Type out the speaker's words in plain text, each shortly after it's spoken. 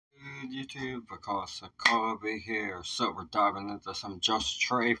good YouTube? Because Kobe here. So we're diving into some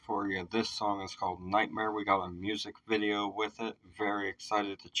Justtrae for you. This song is called Nightmare. We got a music video with it. Very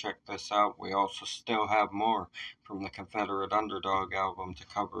excited to check this out. We also still have more from the Confederate Underdog album to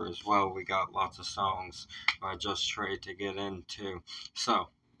cover as well. We got lots of songs by Justtrae to get into. So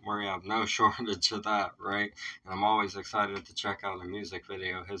we have no shortage of that, right? And I'm always excited to check out a music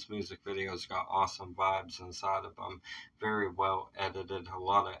video. His music videos got awesome vibes inside of them. Very well edited, a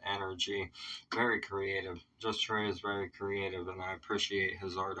lot of energy, very creative. Justtrae is very creative, and I appreciate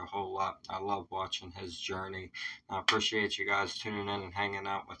his art a whole lot. I love watching his journey. I appreciate you guys tuning in and hanging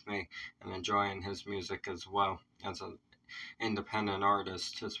out with me and enjoying his music as well. As an independent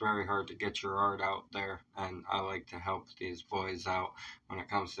artist, it's very hard to get your art out there, and I like to help these boys out when it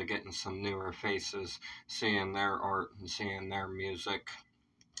comes to getting some newer faces, seeing their art and seeing their music.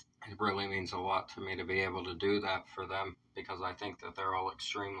 It really means a lot to me to be able to do that for them, because I think that they're all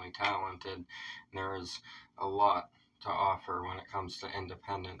extremely talented, and there is a lot to offer when it comes to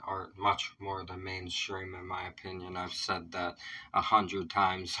independent art, much more than mainstream in my opinion. I've said that 100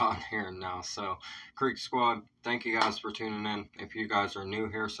 times on here now. So Creek Squad, thank you guys for tuning in. If you guys are new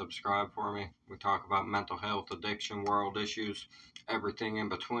here, subscribe for me. We talk about mental health, addiction, world issues, everything in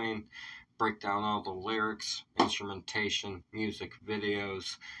between. Break down all the lyrics, instrumentation, music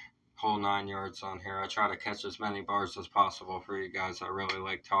videos, whole 9 yards on here. I try to catch as many bars as possible for you guys. I really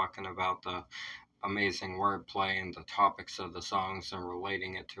like talking about the amazing wordplay and the topics of the songs and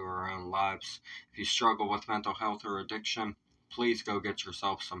relating it to our own lives. If you struggle with mental health or addiction, please go get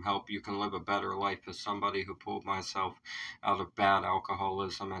yourself some help. You can live a better life. As somebody who pulled myself out of bad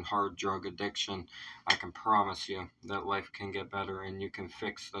alcoholism and hard drug addiction, I can promise you that life can get better and you can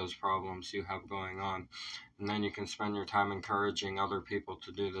fix those problems you have going on. And then you can spend your time encouraging other people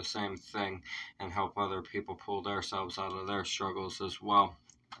to do the same thing and help other people pull themselves out of their struggles as well.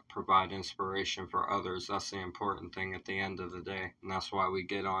 Provide inspiration for others. That's the important thing at the end of the day, and that's why we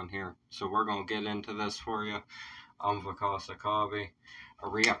get on here. So we're going to get into this for you. I'm Vakasa Kavi. A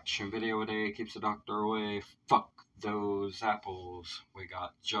reaction video today keeps the doctor away. Fuck those apples. We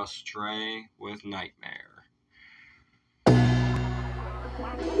got Justtrae with Nightmare.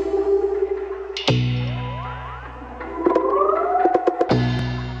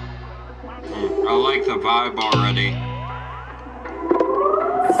 I like the vibe already.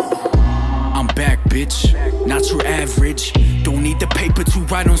 I'm back, bitch, not your average. Don't need the paper to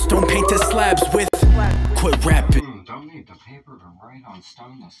write on stone, paint the slabs with. Quit rapping. Don't need the paper to write on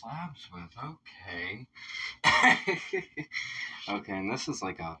stone the slabs with. Okay. Okay, and this is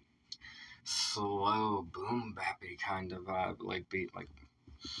like a slow boom bappy kind of vibe, like beat, like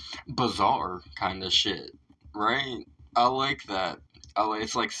bizarre kind of shit, right? I like that.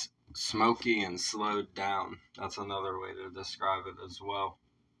 It's like smoky and slowed down. That's another way to describe it as well.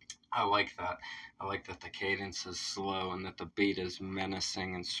 I like that. I like that the cadence is slow and that the beat is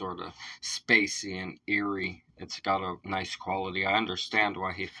menacing and sort of spacey and eerie. It's got a nice quality. I understand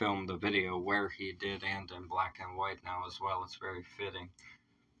why he filmed the video where he did and in black and white now as well. It's very fitting.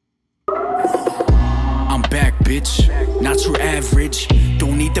 I'm back, bitch, not your average.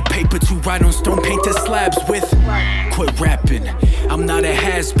 Don't need the paper to write on stone, paint the slabs with. Quit rapping, I'm not a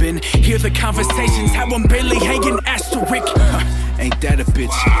has-been. Hear the conversations, how I'm barely hanging asterisk. Ain't that a bitch?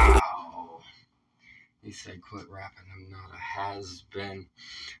 Wow. He said quit rapping, I'm not a has-been.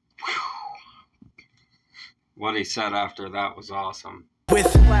 What he said after that was awesome.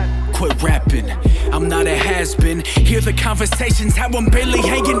 With quit rapping, I'm not a has-been. Hear the conversations, how I'm barely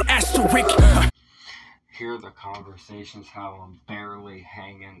hanging asterisk. Hear the conversations, how I'm barely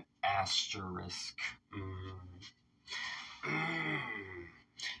hanging asterisk.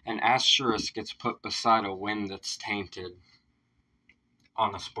 An asterisk gets put beside a win that's tainted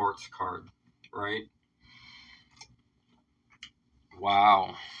on a sports card, right?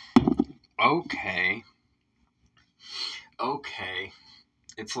 Wow. Okay.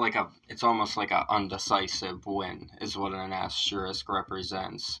 It's almost like an undecisive win is what an asterisk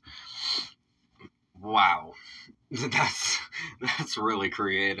represents. Wow. That's really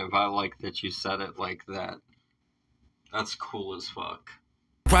creative. I like that you said it like that. That's cool as fuck.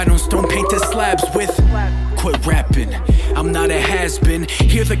 Write on stone, paint the slabs with. Quit rapping, I'm not a has-been.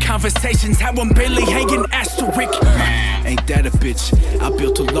 Hear the conversations, how I'm barely hanging asterisk. Ain't that a bitch? I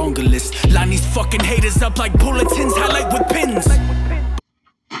built a longer list. Line these fucking haters up like bulletins, highlight with pins.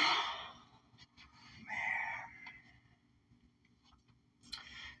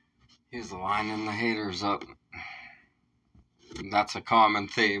 He's lining the haters up. That's a common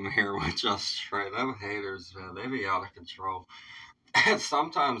theme here with Justtrae. Them haters, man, they be out of control.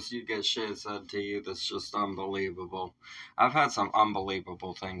 Sometimes you get shit said to you that's just unbelievable. I've had some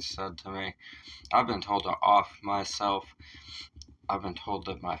unbelievable things said to me. I've been told to off myself. I've been told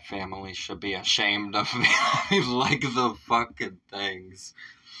that my family should be ashamed of me. Like the fucking things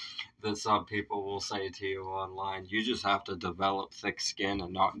that some people will say to you online. You just have to develop thick skin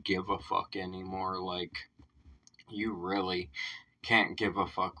and not give a fuck anymore. Like, you really can't give a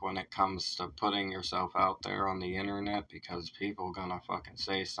fuck when it comes to putting yourself out there on the internet because people gonna fucking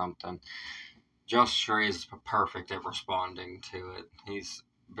say something. Justtrae is perfect at responding to it. He's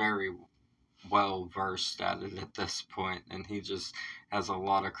very well versed at it at this point, and he just has a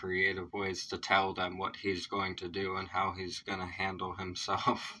lot of creative ways to tell them what he's going to do and how he's gonna handle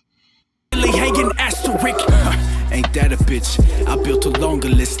himself. Hanging asterisk, ain't that a bitch? I built a longer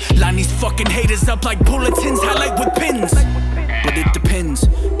list. Line these fucking haters up like bulletins, highlight with pins. But it depends,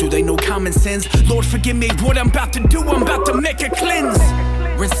 do they know common sense? Lord forgive me, what I'm about to do, I'm about to make a cleanse.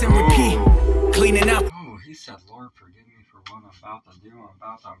 Rinse and repeat, cleaning out. Oh, he said, Lord forgive me for what I'm about to do, I'm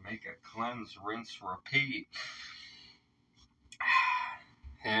about to make a cleanse, rinse, repeat.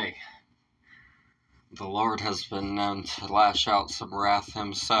 Hey. The Lord has been known to lash out some wrath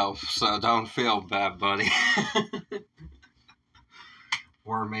himself, so don't feel bad, buddy.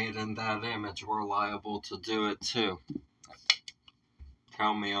 We're made in that image. We're liable to do it, too.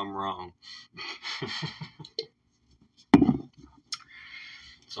 Tell me I'm wrong.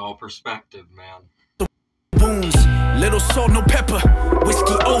 It's all perspective, man. Wounds, little salt, no pepper.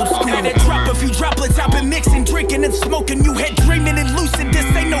 Whiskey old school. Had it drop a few droplets. I've been mixing, drinking, and smoking. You had dreaming and lucid. This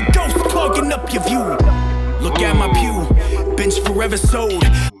ain't no ghost clogging up your view. Look at my pew, bench forever sold.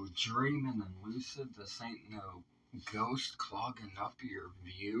 Dreaming and lucid. This ain't no ghost clogging up your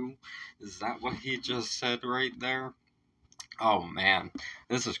view. Is that what he just said right there? Oh man,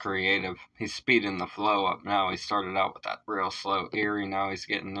 this is creative. He's speeding the flow up now. He started out with that real slow, eerie. Now he's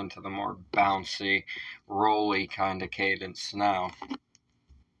getting into the more bouncy, rolly kind of cadence now.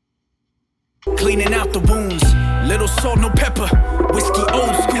 Cleaning out the wounds, little salt, no pepper. Whiskey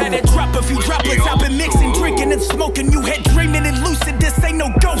old school. Had it drop a few droplets. I've been mixing, drinking, and smoking. You had dreaming and lucid. This ain't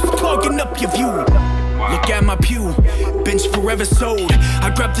no ghost clogging up your view. Wow. Look at my pew, bench forever sold.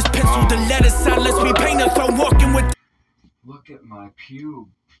 I grabbed this pencil, the letter side lets me paint a thumb walking with. Look at my pew.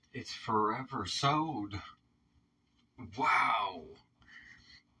 It's forever sewed. Wow.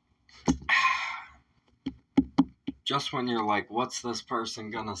 Just when you're like, what's this person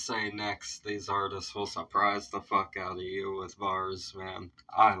gonna say next? These artists will surprise the fuck out of you with bars, man.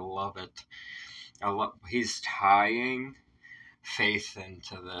 I love it. He's tying faith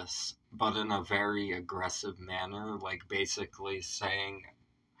into this, but in a very aggressive manner, like basically saying,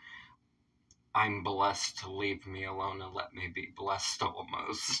 I'm blessed to leave me alone and let me be blessed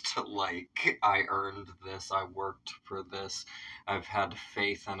almost. Like, I earned this, I worked for this, I've had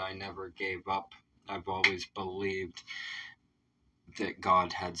faith and I never gave up. I've always believed that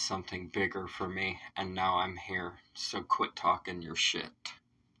God had something bigger for me, and now I'm here, so quit talking your shit.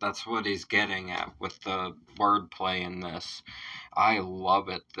 That's what he's getting at with the wordplay in this. I love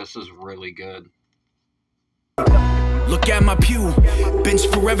it. This is really good. Look at my pew, bench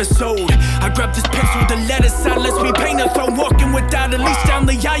forever sold. I grabbed this pencil, the letter side lets me paint a thumb walking without a leash down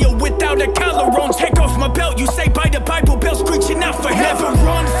the aisle without a collar on. Take off my belt, you say by the Bible belt screeching out for never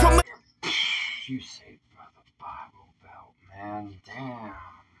run from a. You say by the Bible belt, man. Damn.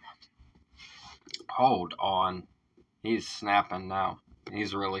 Hold on. He's snapping now.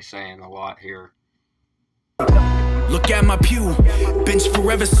 He's really saying a lot here. Look at my pew, bench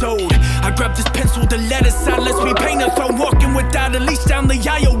forever sold. I grabbed this pencil, the letter side lets me paint a thumb walking without a leash down the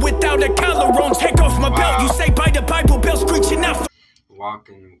aisle without a collar on. Take off my belt, you say by the Bible belt screeching out.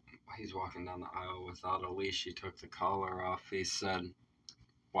 He's walking down the aisle without a leash. He took the collar off. He said,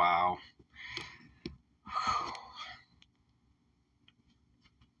 wow.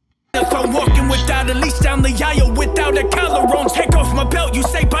 If I'm walking without a leash down the aisle without a collar on, take off my belt, you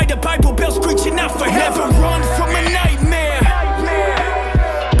say by the Bible belt screeching out for never run from a nightmare.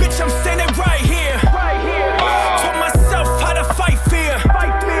 Bitch, I'm standing right here. Taught myself how to fight fear.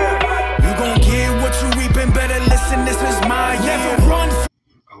 You gon' get what you reapin', better listen, this is my year. Never run.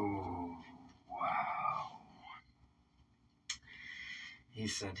 Oh, wow. He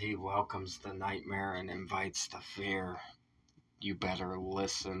said he welcomes the nightmare and invites the fear. You better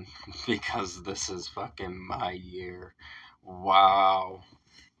listen, because this is fucking my year. Wow.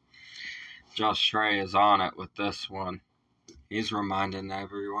 Justtrae is on it with this one. He's reminding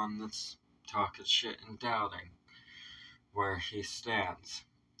everyone that's talking shit and doubting where he stands.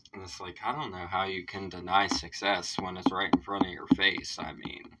 And it's like, I don't know how you can deny success when it's right in front of your face. I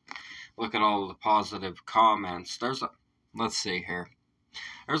mean, look at all the positive comments. There's let's see here.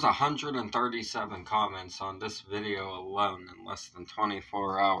 There's 137 comments on this video alone in less than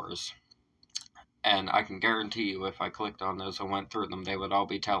 24 hours. And I can guarantee you if I clicked on those and went through them, they would all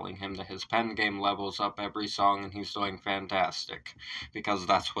be telling him that his pen game levels up every song and he's doing fantastic. Because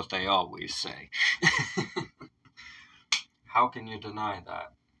that's what they always say. How can you deny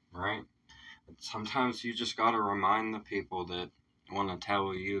that, right? Sometimes you just gotta remind the people that want to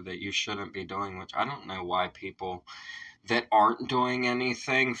tell you that you shouldn't be doing, which I don't know why people that aren't doing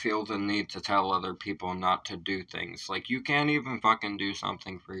anything feel the need to tell other people not to do things. Like, you can't even fucking do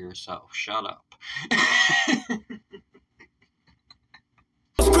something for yourself. Shut up.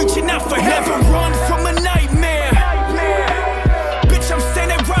 Reaching out for never run from a nightmare. Bitch, I'm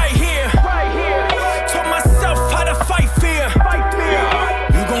standing right here. Taught myself how to fight fear.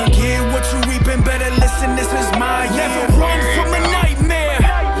 You gon' get what you reapin', better listen, this is my year. Never run from a nightmare.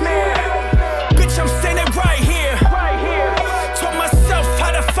 Bitch, I'm standing right here. Taught myself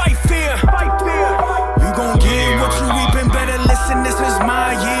how to fight fear. You gon' get what you reapin', better listen, this is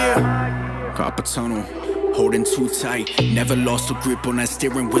my year. Carpal tunnel, holding too tight. Never lost a grip on that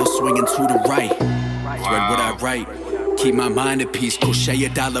steering wheel, swinging to the right. Thread what I write, keep my mind at peace. Crochet a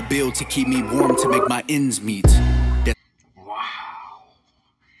dollar bill to keep me warm, to make my ends meet. Wow.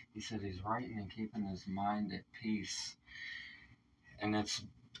 He said he's writing and keeping his mind at peace. And it's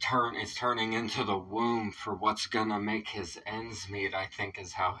turning into the womb for what's gonna make his ends meet, I think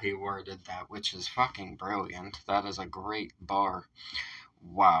is how he worded that, which is fucking brilliant. That is a great bar.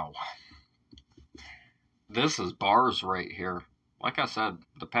 Wow. This is bars right here. Like I said,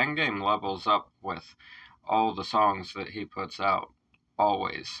 the pen game levels up with all the songs that he puts out.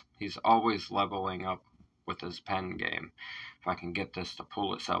 Always. He's always leveling up with his pen game. If I can get this to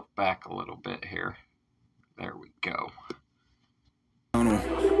pull itself back a little bit here. There we go.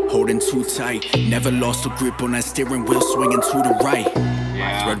 Holding too tight. Never lost a grip on that steering wheel, swinging to the right.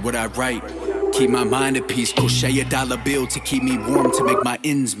 Yeah. Thread what I write, keep my mind at peace. Crochet a dollar bill to keep me warm, to make my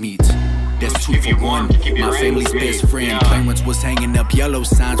ends meet. That's 2 for 1, my family's best friend. Yeah. Clarence was hanging up yellow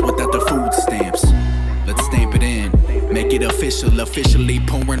signs without the food stamps. Let's stamp it in, make it official. Officially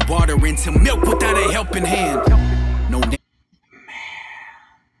pouring water into milk without a helping hand. No name.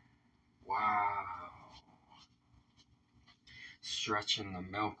 Wow. Stretching the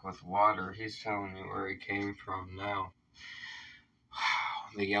milk with water. He's telling you where he came from now.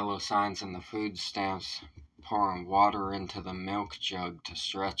 Wow. The yellow signs and the food stamps, pouring water into the milk jug to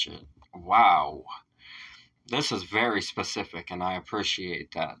stretch it. Wow. This is very specific, and I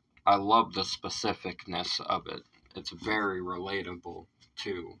appreciate that. I love the specificness of it. It's very relatable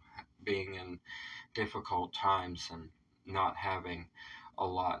to being in difficult times and not having a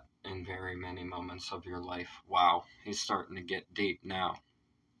lot in very many moments of your life. Wow, he's starting to get deep now.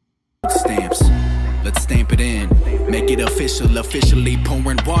 Stamps. Let's stamp it in, make it official. Officially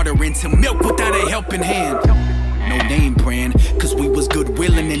pouring water into milk without a helping hand. No name brand, cause we was good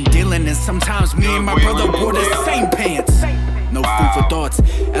willing and dealing. And sometimes me and my brother wore the same pants. No food for thoughts,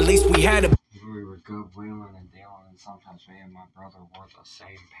 at least we had a. We were good wheeling and dealing, and sometimes me and my brother wore the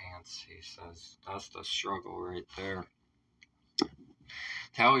same pants, he says. That's the struggle right there.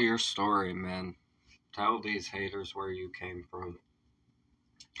 Tell your story, man. Tell these haters where you came from.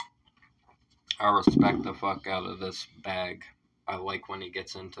 I respect the fuck out of this bag. I like when he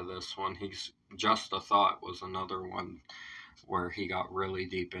gets into this one. He's Just a Thought was another one where he got really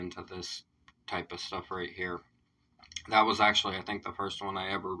deep into this type of stuff right here. That was actually, I think, the first one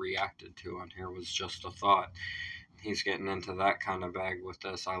I ever reacted to on here was Just a Thought. He's getting into that kind of bag with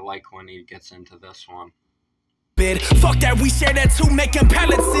this. I like when he gets into this one. Fuck that, we share that too, making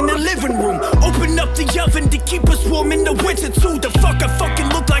pallets in the living room. Open up the oven to keep us warm in the winter too. The fuck I fucking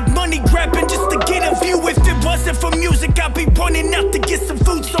look like money grabbing just to get a view. If it wasn't for music, I'd be running out to get some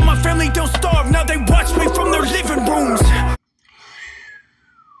food so my family don't starve. Now they watch me from their living rooms. Man,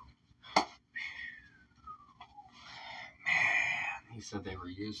 he said they were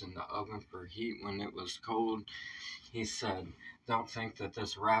using the oven for heat when it was cold. He said, don't think that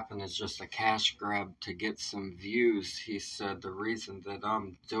this rapping is just a cash grab to get some views. He said, the reason that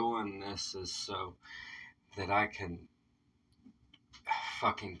I'm doing this is so that I can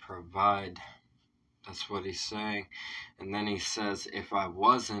fucking provide. That's what he's saying. And then he says, if I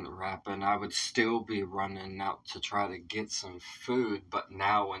wasn't rapping, I would still be running out to try to get some food. But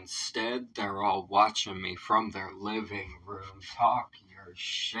now instead, they're all watching me from their living room. Talk your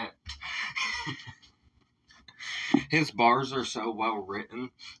shit. His bars are so well written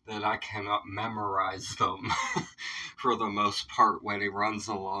that I cannot memorize them for the most part. When he runs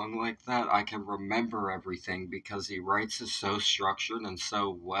along like that, I can remember everything because he writes it so structured and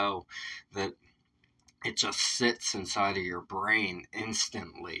so well that it just sits inside of your brain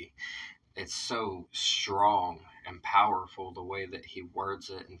instantly. It's so strong and powerful the way that he words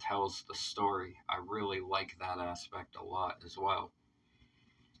it and tells the story. I really like that aspect a lot as well.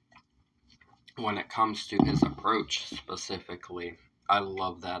 When it comes to his approach specifically, I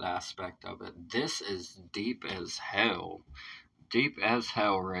love that aspect of it. This is deep as hell. Deep as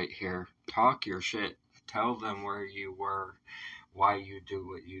hell right here. Talk your shit. Tell them where you were, why you do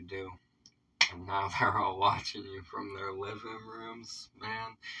what you do. And now they're all watching you from their living rooms,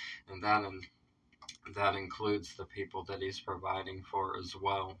 man. And that includes the people that he's providing for as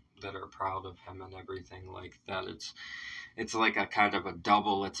well, that are proud of him and everything like that. It's like a kind of a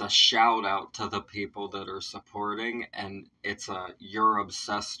double. It's a shout out to the people that are supporting, and it's a you're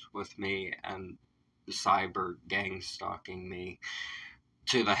obsessed with me and cyber gang stalking me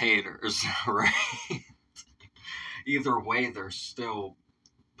to the haters, right? Either way, they're still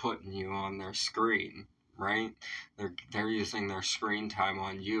putting you on their screen, right? They're using their screen time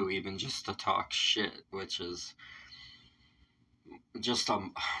on you, even just to talk shit, which is just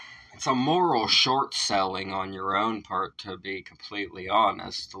it's a moral short selling on your own part, to be completely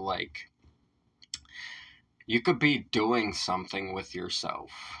honest. Like, you could be doing something with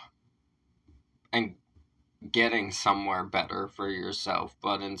yourself and getting somewhere better for yourself,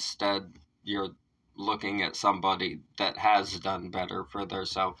 but instead you're looking at somebody that has done better for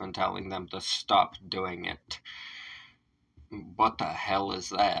themselves and telling them to stop doing it. What the hell is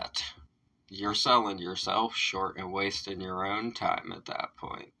that? You're selling yourself short and wasting your own time at that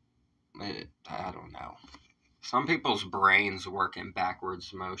point. I don't know. Some people's brains work in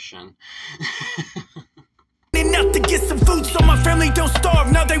backwards motion. Enough to get some food so my family don't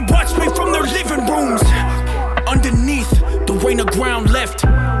starve. Now they watch me from their living rooms. Underneath, the rain of ground left.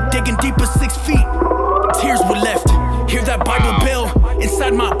 Digging deeper 6 feet. Tears were left. Hear that Bible bell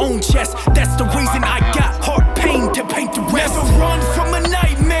inside my own chest. That's the reason I got heart pain to paint the rest. Never run from a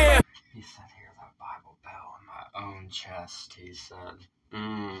nightmare. He said, hear that Bible bell in my own chest, he said.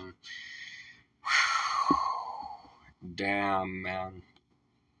 Damn, man.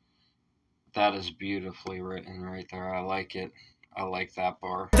 That is beautifully written right there. I like it. I like that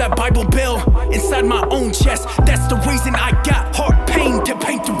bar. That Bible bell inside my own chest. That's the reason I got heart pain to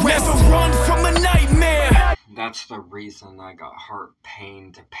paint the rest. Never run from a nightmare. That's the reason I got heart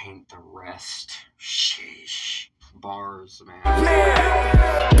pain to paint the rest. Sheesh. Bars, man.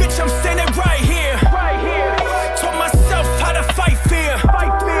 Bitch, I'm standing right here. Taught myself how to fight fear.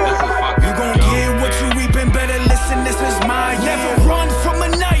 You gon' get what you reaping. Better listen, this is my year. Never run from a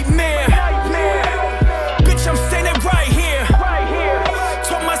nightmare. Bitch, I'm standing right here.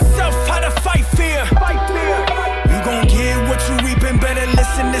 Taught myself how to fight fear. You gon' get what you reaping. Better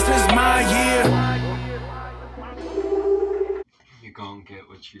listen, this is my year. You gon' get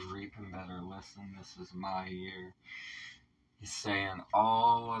what you reaping. Better listen, this is my year. He's saying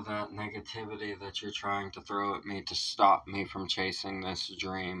all of that negativity that you're trying to throw at me to stop me from chasing this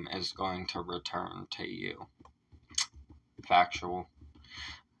dream is going to return to you. Factual.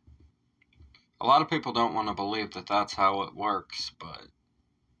 A lot of people don't want to believe that that's how it works, but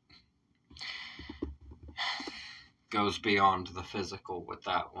goes beyond the physical with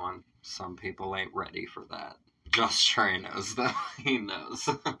that one. Some people ain't ready for that. Justtrae knows that. He knows.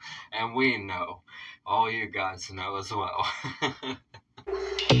 And we know. All you guys know as well.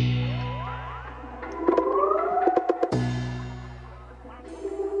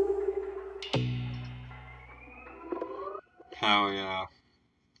 Hell yeah.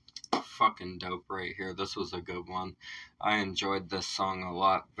 Fucking dope right here. This was a good one. I enjoyed this song a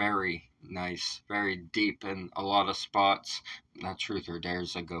lot. Very nice. Very deep in a lot of spots. That Truth or Dare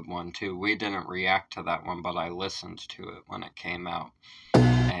is a good one too. We didn't react to that one, but I listened to it when it came out.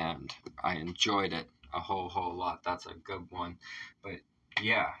 And I enjoyed it a whole lot. That's a good one. But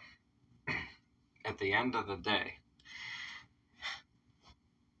yeah. At the end of the day,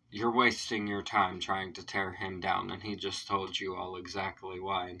 you're wasting your time trying to tear him down, and he just told you all exactly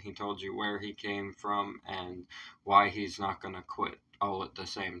why, and he told you where he came from and why he's not going to quit all at the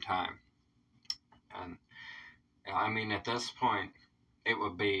same time. And I mean, at this point, it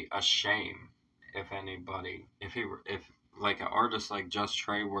would be a shame if anybody, if like an artist like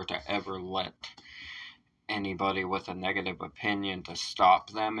Justtrae were to ever let anybody with a negative opinion to stop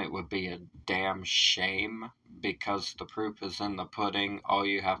them. It would be a damn shame, because the proof is in the pudding. All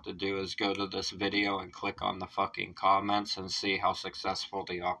you have to do is go to this video and click on the fucking comments and see how successful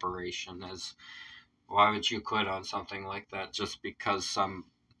the operation is. Why would you quit on something like that just because some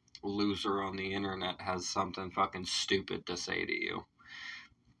loser on the internet has something fucking stupid to say to you?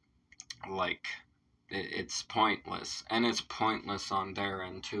 Like, it's pointless. And it's pointless on their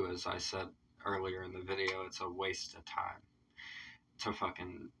end too, as I said earlier in the video, it's a waste of time to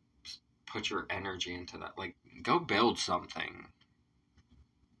fucking put your energy into that. Like, go build something,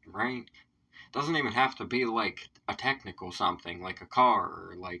 right? Doesn't even have to be like a technical something, like a car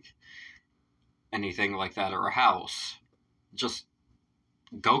or like anything like that, or a house. Just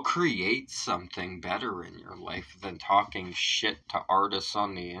go create something better in your life than talking shit to artists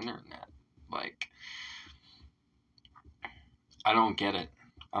on the internet. Like, I don't get it.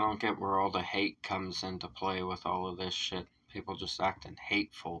 I don't get where all the hate comes into play with all of this shit. People just acting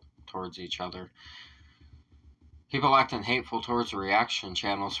hateful towards each other. People acting hateful towards reaction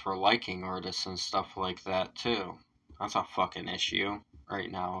channels for liking artists and stuff like that, too. That's a fucking issue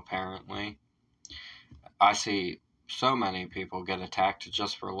right now, apparently. I see so many people get attacked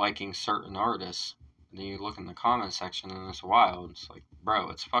just for liking certain artists. And then you look in the comment section and it's wild. It's like, bro,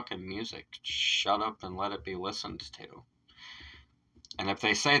 it's fucking music. Shut up and let it be listened to. And if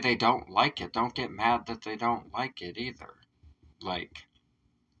they say they don't like it, don't get mad that they don't like it either. Like,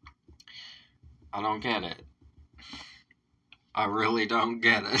 I don't get it. I really don't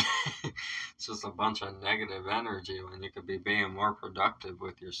get it. It's just a bunch of negative energy when you could be being more productive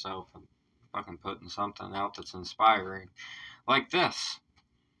with yourself and fucking putting something out that's inspiring. Like this.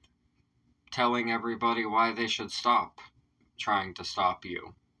 Telling everybody why they should stop trying to stop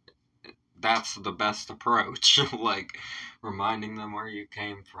you. That's the best approach. Like, reminding them where you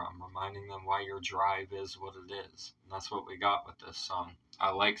came from, reminding them why your drive is what it is. And that's what we got with this song. I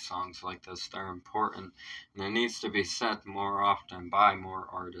like songs like this. They're important. And it needs to be said more often by more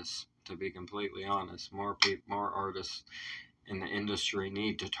artists, to be completely honest. More artists in the industry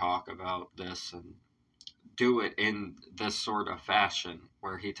need to talk about this and do it in this sort of fashion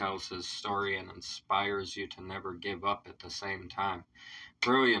where he tells his story and inspires you to never give up at the same time.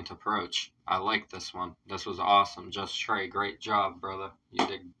 Brilliant approach. I like this one. This was awesome. Justtrae, great job, brother. You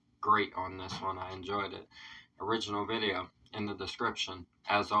did great on this one. I enjoyed it. Original video in the description.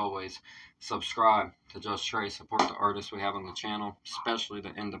 As always, subscribe to Justtrae. Support the artists we have on the channel, especially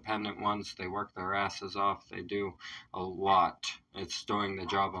the independent ones. They work their asses off. They do a lot. It's doing the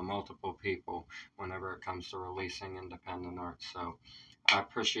job of multiple people whenever it comes to releasing independent art. So I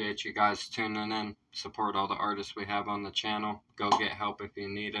appreciate you guys tuning in. Support all the artists we have on the channel. Go get help if you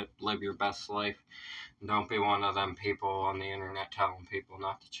need it. Live your best life. Don't be one of them people on the internet telling people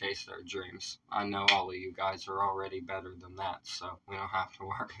not to chase their dreams. I know all of you guys are already better than that, so we don't have to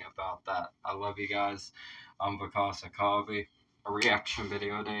worry about that. I love you guys. I'm Vakasa Kavi. A reaction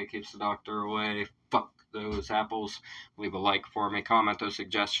video day keeps the doctor away. Fuck those apples. Leave a like for me. Comment those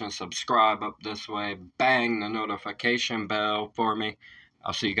suggestions. Subscribe up this way. Bang the notification bell for me.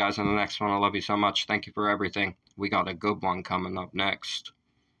 I'll see you guys in the next one. I love you so much. Thank you for everything. We got a good one coming up next.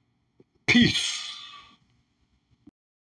 Peace.